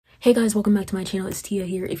Hey guys, welcome back to my channel. It's Tia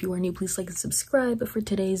here. If you are new, please like and subscribe. But for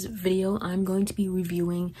today's video, I'm going to be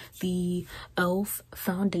reviewing the e.l.f.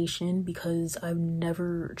 foundation because I've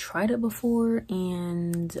never tried it before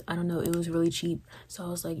and I don't know, it was really cheap. So I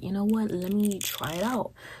was like, you know what, let me try it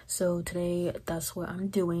out. So today, that's what I'm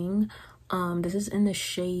doing. This is in the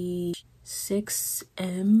shade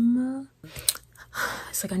 6M.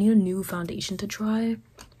 It's like I need a new foundation to try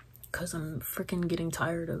because I'm freaking getting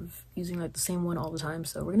tired of using like the same one all the time.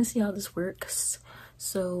 So we're gonna see how this works.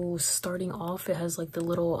 So starting off, it has like the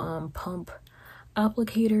little pump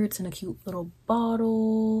applicator. It's in a cute little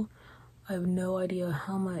bottle. I have no idea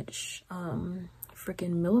how much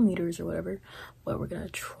freaking millimeters or whatever, but we're gonna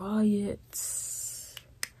try it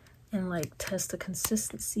and like test the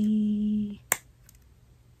consistency.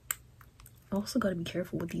 I also gotta be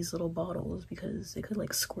careful with these little bottles because they could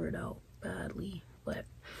like squirt out badly, but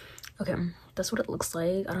okay, that's what it looks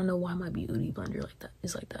like. I don't know why my beauty blender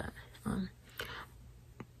is like that.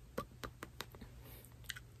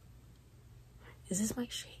 Is this my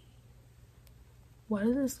shade? Why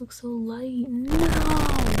does this look so light?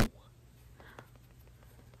 No!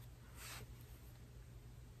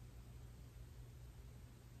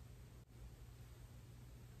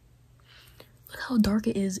 Look how dark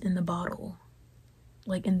it is in the bottle.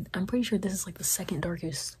 Like, and I'm pretty sure this is like the second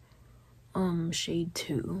darkest shade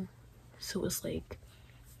too. So it's like,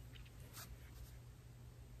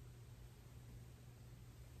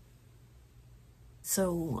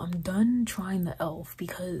 so I'm done trying the e.l.f.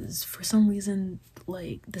 because for some reason,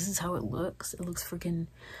 like, this is how it looks. It looks freaking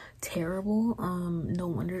terrible. No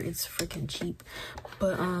wonder it's freaking cheap.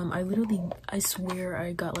 But I swear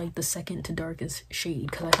I got like the second to darkest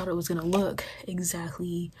shade because I thought it was gonna look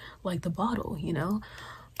exactly like the bottle, you know.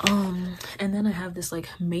 And then I have this like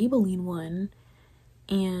Maybelline one,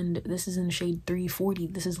 and this is in shade 340.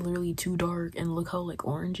 This is literally too dark, and look how like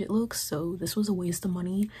orange it looks. So this was a waste of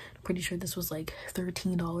money. I'm pretty sure this was like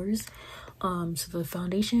 $13. So the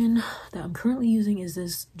foundation that I'm currently using is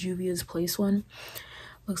this Juvia's Place one.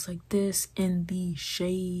 Looks like this in the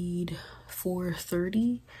shade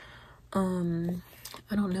 430.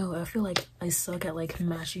 I don't know, I feel like I suck at like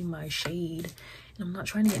matching my shade, and I'm not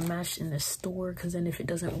trying to get matched in the store because then if it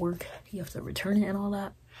doesn't work you have to return it and all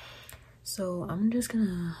that. So I'm just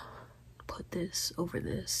gonna put this over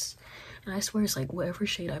this, and I swear it's like whatever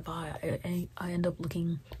shade I buy, I end up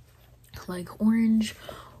looking like orange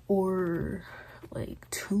or like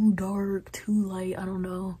too dark, too light. I don't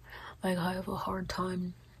know, like I have a hard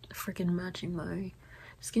time freaking matching my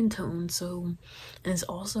skin tone. So, and it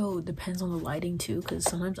also depends on the lighting too, because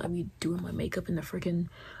sometimes I be doing my makeup in the freaking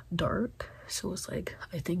dark, so it's like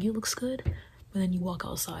I think it looks good, but then you walk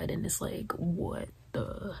outside and it's like, what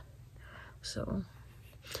the? So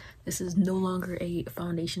this is no longer a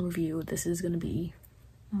foundation review. This is gonna be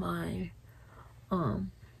my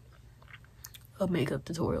a makeup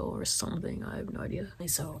tutorial or something. I have no idea. Okay,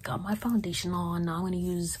 so got my foundation on. Now I'm gonna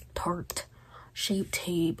use Tarte Shape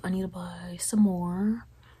Tape. I need to buy some more.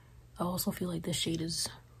 I also feel like this shade is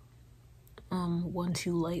one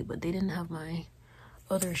too light, but they didn't have my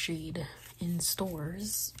other shade in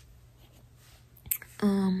stores.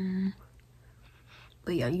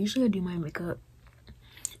 But yeah, usually I do my makeup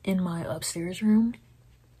in my upstairs room,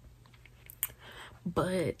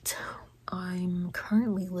 but I'm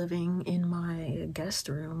currently living in my guest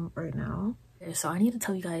room right now. So I need to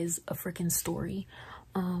tell you guys a freaking story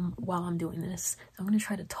while I'm doing this. I'm gonna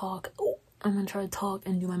try to talk. Oh, I'm gonna try to talk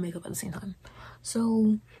and do my makeup at the same time.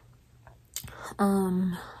 So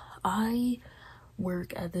I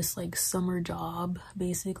work at this like summer job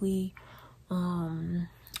basically,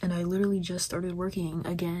 and I literally just started working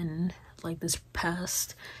again like this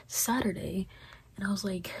past Saturday, and I was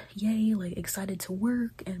like, yay, like excited to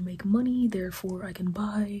work and make money, therefore I can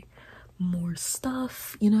buy more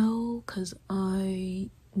stuff, you know, because I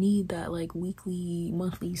need that like weekly,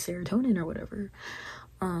 monthly serotonin or whatever.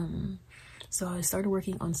 So I started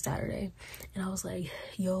working on Saturday, and I was like,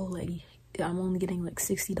 yo, like I'm only getting like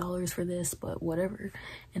 $60 for this, but whatever.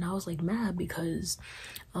 And I was like mad because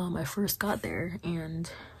I first got there and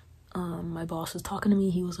my boss was talking to me.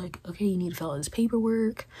 He was like, okay, you need to fill out this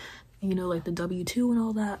paperwork, you know, like the W-2 and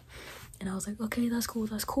all that. And I was like, okay, that's cool,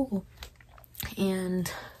 that's cool. And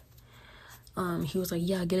he was like,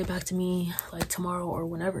 yeah, get it back to me like tomorrow or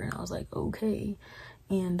whenever. And I was like, okay.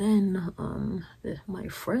 And then my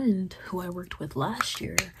friend who I worked with last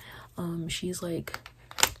year, she's like,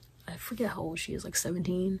 I forget how old she is, like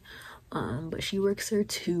 17, but she works there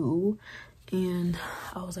too. And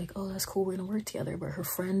I was like, oh, that's cool, we're gonna work together. But her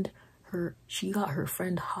she got her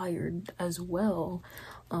friend hired as well.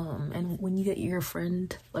 And when you get your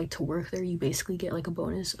friend like to work there, you basically get like a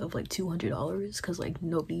bonus of like $200 because like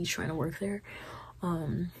nobody's trying to work there.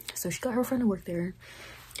 So she got her friend to work there,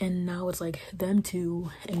 and now it's like them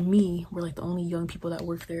two and me, we're like the only young people that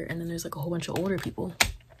work there, and then there's like a whole bunch of older people.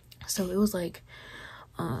 So it was like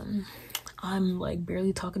I'm like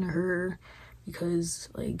barely talking to her because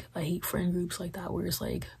like I hate friend groups like that where it's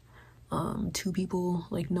like two people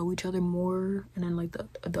like know each other more, and then like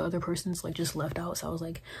the other person's like just left out. So I was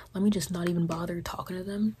like, let me just not even bother talking to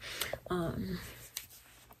them.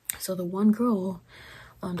 So the one girl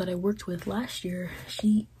that I worked with last year,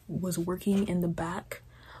 she was working in the back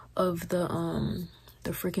of the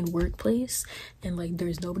freaking workplace, and like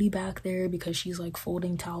there's nobody back there because she's like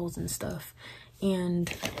folding towels and stuff.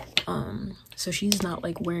 And so she's not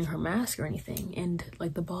like wearing her mask or anything, and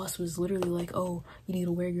like the boss was literally like, oh, you need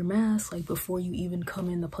to wear your mask like before you even come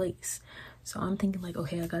in the place. So I'm thinking like,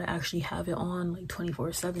 okay, I gotta actually have it on like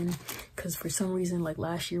 24/7, because for some reason like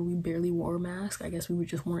last year we barely wore a mask. I guess we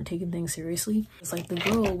just weren't taking things seriously. It's like the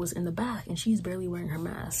girl was in the back and she's barely wearing her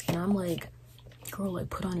mask, and I'm like, girl, like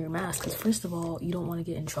put on your mask, because first of all, you don't want to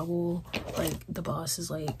get in trouble. Like the boss is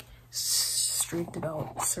like strict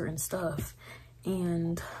about certain stuff,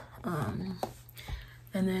 and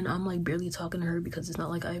then I'm like barely talking to her because it's not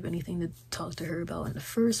like I have anything to talk to her about in the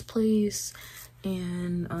first place.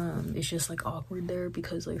 And it's just like awkward there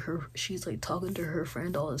because like she's like talking to her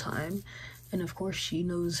friend all the time, and of course she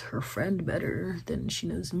knows her friend better than she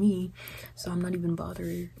knows me, so I'm not even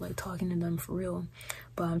bothered like talking to them for real.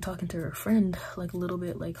 But I'm talking to her friend like a little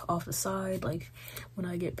bit like off the side, like when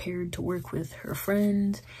I get paired to work with her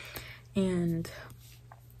friend. And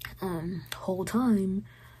whole time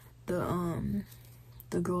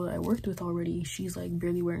the girl that I worked with already, she's like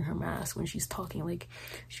barely wearing her mask when she's talking. Like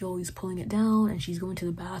she's always pulling it down, and she's going to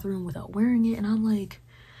the bathroom without wearing it, and I'm like,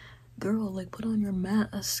 girl, like put on your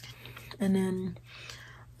mask. And then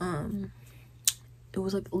it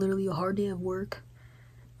was like literally a hard day of work.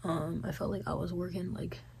 I felt like I was working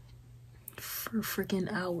like for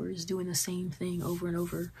freaking hours doing the same thing over and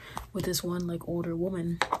over with this one like older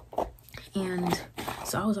woman. And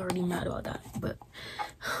so I was already mad about that, but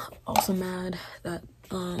also mad that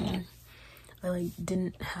I like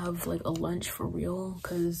didn't have like a lunch for real,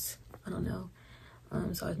 because I don't know.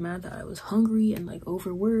 So I was mad that I was hungry and like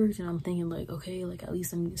overworked, and I'm thinking like, okay, like at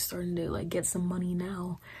least I'm starting to like get some money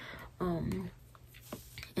now. And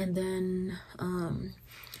then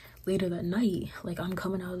later that night, like I'm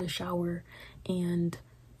coming out of the shower and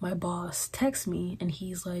my boss texts me, and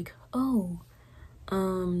he's like, oh,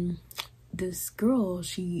 this girl,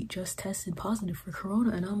 she just tested positive for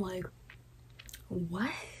corona. And I'm like,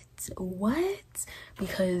 what?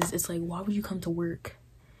 Because it's like, why would you come to work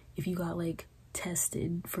if you got like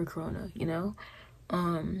tested for corona, you know?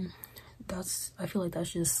 I feel like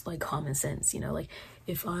that's just like common sense, you know? Like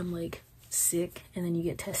if I'm like sick and then you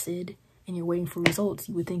get tested and you're waiting for results,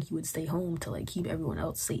 you would think you would stay home to like keep everyone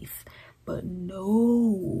else safe. But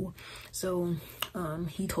no. So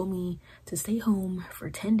he told me to stay home for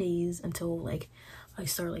 10 days until like I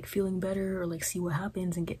start like feeling better, or like see what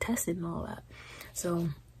happens and get tested and all that. So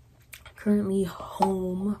currently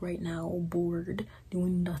home right now, bored,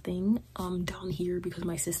 doing nothing. Down here because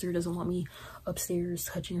my sister doesn't want me upstairs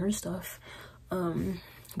touching her stuff.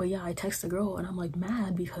 But yeah, I text the girl and I'm like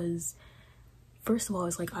mad because first of all,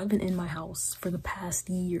 it's like I've been in my house for the past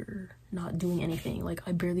year not doing anything. Like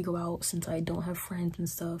I barely go out since I don't have friends and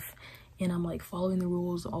stuff, and I'm like following the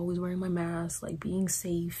rules, always wearing my mask, like being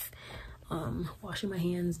safe, washing my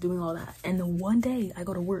hands, doing all that. And the one day I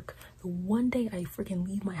go to work, the one day I freaking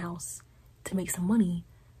leave my house to make some money,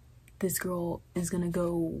 this girl is gonna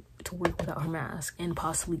go to work without her mask and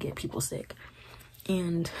possibly get people sick.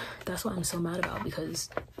 And that's what I'm so mad about, because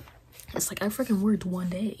it's like I freaking worked one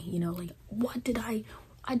day, you know? Like what did I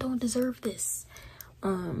don't deserve this.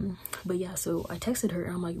 But yeah, so I texted her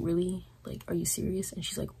and I'm like, really? Like, are you serious? And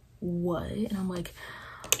she's like, what? And I'm like,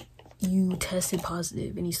 you tested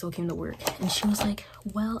positive and you still came to work. And she was like,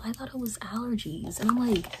 well, I thought it was allergies. And I'm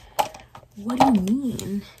like, what do you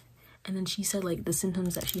mean? And then she said like the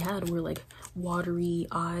symptoms that she had were like watery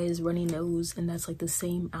eyes, runny nose, and that's like the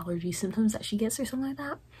same allergy symptoms that she gets or something like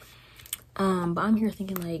that. But I'm here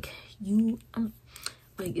thinking like,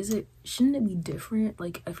 like, shouldn't it be different?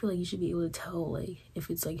 Like, I feel like you should be able to tell like if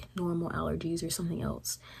it's like normal allergies or something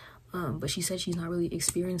else. But she said she's not really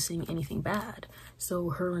experiencing anything bad. So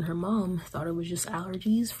her and her mom thought it was just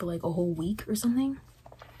allergies for like a whole week or something.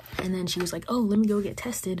 And then she was like, oh, let me go get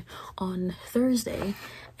tested on Thursday.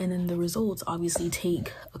 And then the results obviously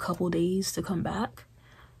take a couple days to come back.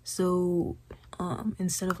 So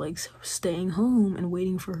instead of like staying home and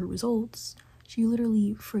waiting for her results, she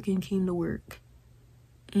literally freaking came to work.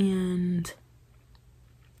 And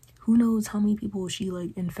who knows how many people she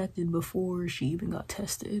like infected before she even got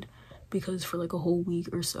tested, because for like a whole week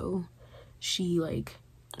or so she like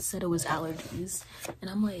said it was allergies. And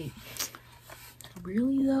I'm like,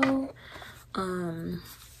 really though?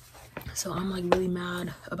 So I'm like really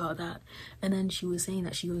mad about that. And then she was saying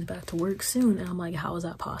that she goes back to work soon, and I'm like, how is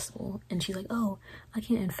that possible? And she's like, oh, I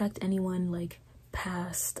can't infect anyone like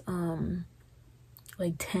past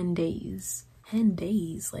like 10 days. 10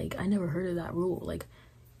 days, like I never heard of that rule. Like,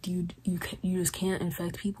 do you just can't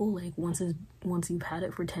infect people like once you've had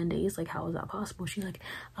it for 10 days? Like, how is that possible? She's like,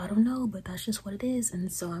 I don't know, but that's just what it is.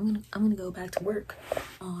 And so I'm gonna go back to work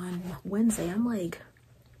on Wednesday. I'm like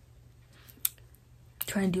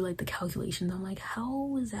trying to do like the calculations. I'm like,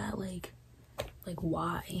 how is that like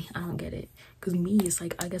why? I don't get it. Because me, it's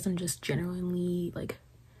like, I guess I'm just genuinely like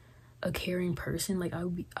a caring person. Like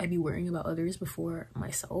I'd be worrying about others before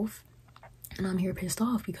myself, and I'm here pissed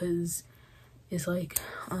off because it's like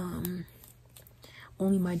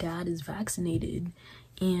only my dad is vaccinated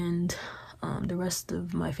and the rest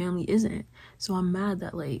of my family isn't. So I'm mad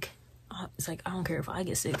that like it's like, I don't care if I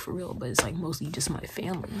get sick for real, but it's like mostly just my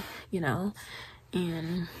family, you know?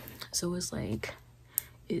 And so it's like,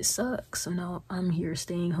 it sucks. So now I'm here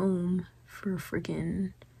staying home for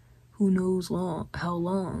freaking who knows how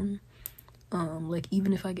long. Like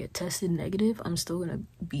even if I get tested negative, I'm still gonna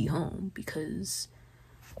be home because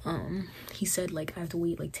he said like I have to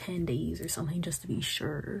wait like 10 days or something just to be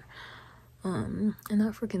sure. And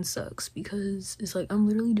that freaking sucks because it's like I'm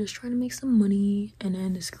literally just trying to make some money, and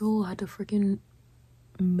then this girl had to freaking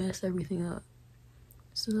mess everything up.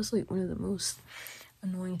 So that's like one of the most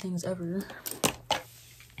annoying things ever.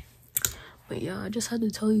 But yeah, I just had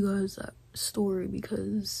to tell you guys that story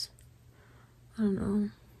because I don't know.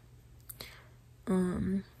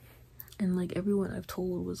 And like everyone I've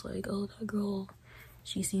told was like, oh, that girl,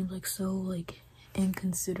 she seems like so like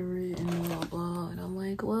inconsiderate and blah blah. And I'm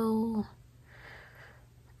like, well,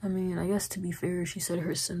 I mean, I guess to be fair, she said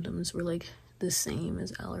her symptoms were like the same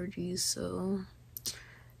as allergies, so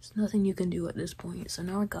there's nothing you can do at this point. So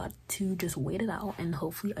now I got to just wait it out, and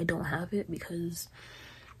hopefully I don't have it, because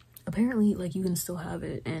apparently like you can still have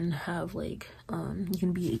it and have like you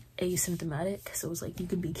can be asymptomatic. So it's like you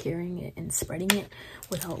could be carrying it and spreading it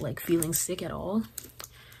without like feeling sick at all.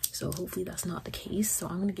 So hopefully that's not the case. So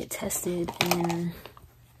I'm gonna get tested in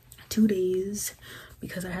 2 days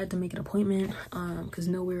because I had to make an appointment because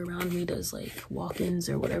nowhere around me does like walk-ins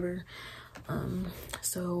or whatever.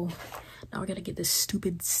 So now I gotta get this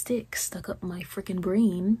stupid stick stuck up my freaking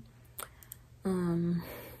brain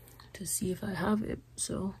to see if I have it.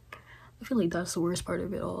 So I feel like that's the worst part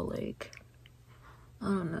of it all. Like, I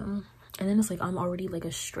don't know. And then it's like I'm already like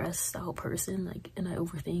a stressed out person, like, and I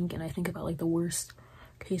overthink and I think about like the worst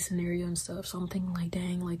case scenario and stuff. So I'm thinking like,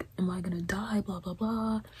 dang, like, am I gonna die, blah blah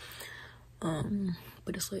blah.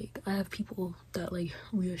 But it's like I have people that like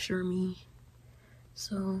reassure me.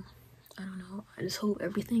 So I don't know, I just hope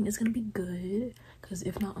everything is gonna be good, because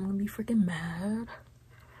if not, I'm gonna be freaking mad.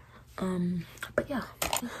 But yeah,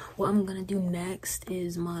 what I'm gonna do next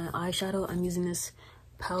is my eyeshadow. I'm using this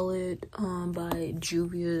palette by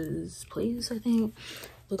Juvia's Place, I think.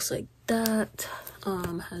 Looks like that.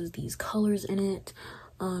 Has these colors in it.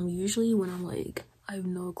 Usually when I'm like, I have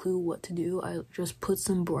no clue what to do, I just put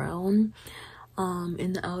some brown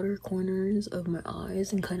in the outer corners of my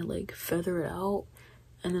eyes and kind of like feather it out,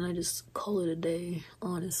 and then I just call it a day,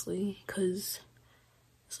 honestly, because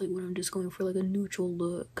it's like when I'm just going for like a neutral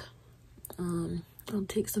look. I'll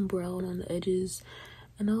take some brown on the edges,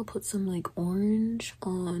 and I'll put some like orange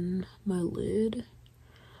on my lid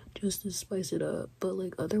just to spice it up. But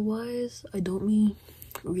like otherwise, I don't be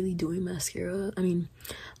really doing mascara, I mean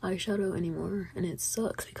eyeshadow anymore, and it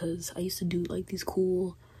sucks because I used to do like these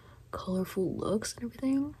cool colorful looks and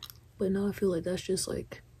everything, but now I feel like that's just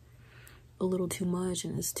like a little too much,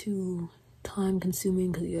 and it's too time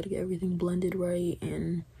consuming because you gotta get everything blended right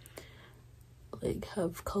and like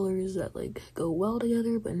have colors that like go well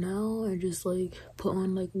together. But now I just like put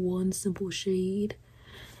on like one simple shade,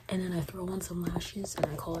 and then I throw on some lashes, and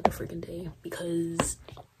I call it a freaking day because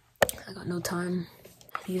I got no time.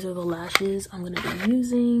 These are the lashes I'm gonna be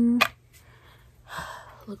using.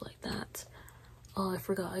 Look like that. Oh, I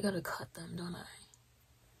forgot, I gotta cut them, don't I?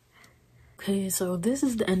 Okay, so this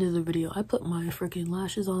is the end of the video. I put my freaking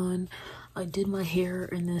lashes on. I did my hair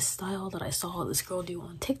in this style that I saw this girl do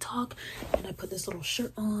on TikTok, and I put this little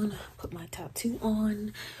shirt on, put my tattoo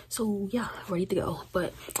on. So yeah, ready to go.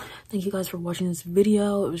 But thank you guys for watching this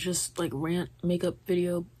video. It was just like rant makeup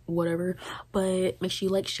video, whatever. But make sure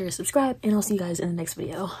you like, share, subscribe, and I'll see you guys in the next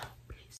video.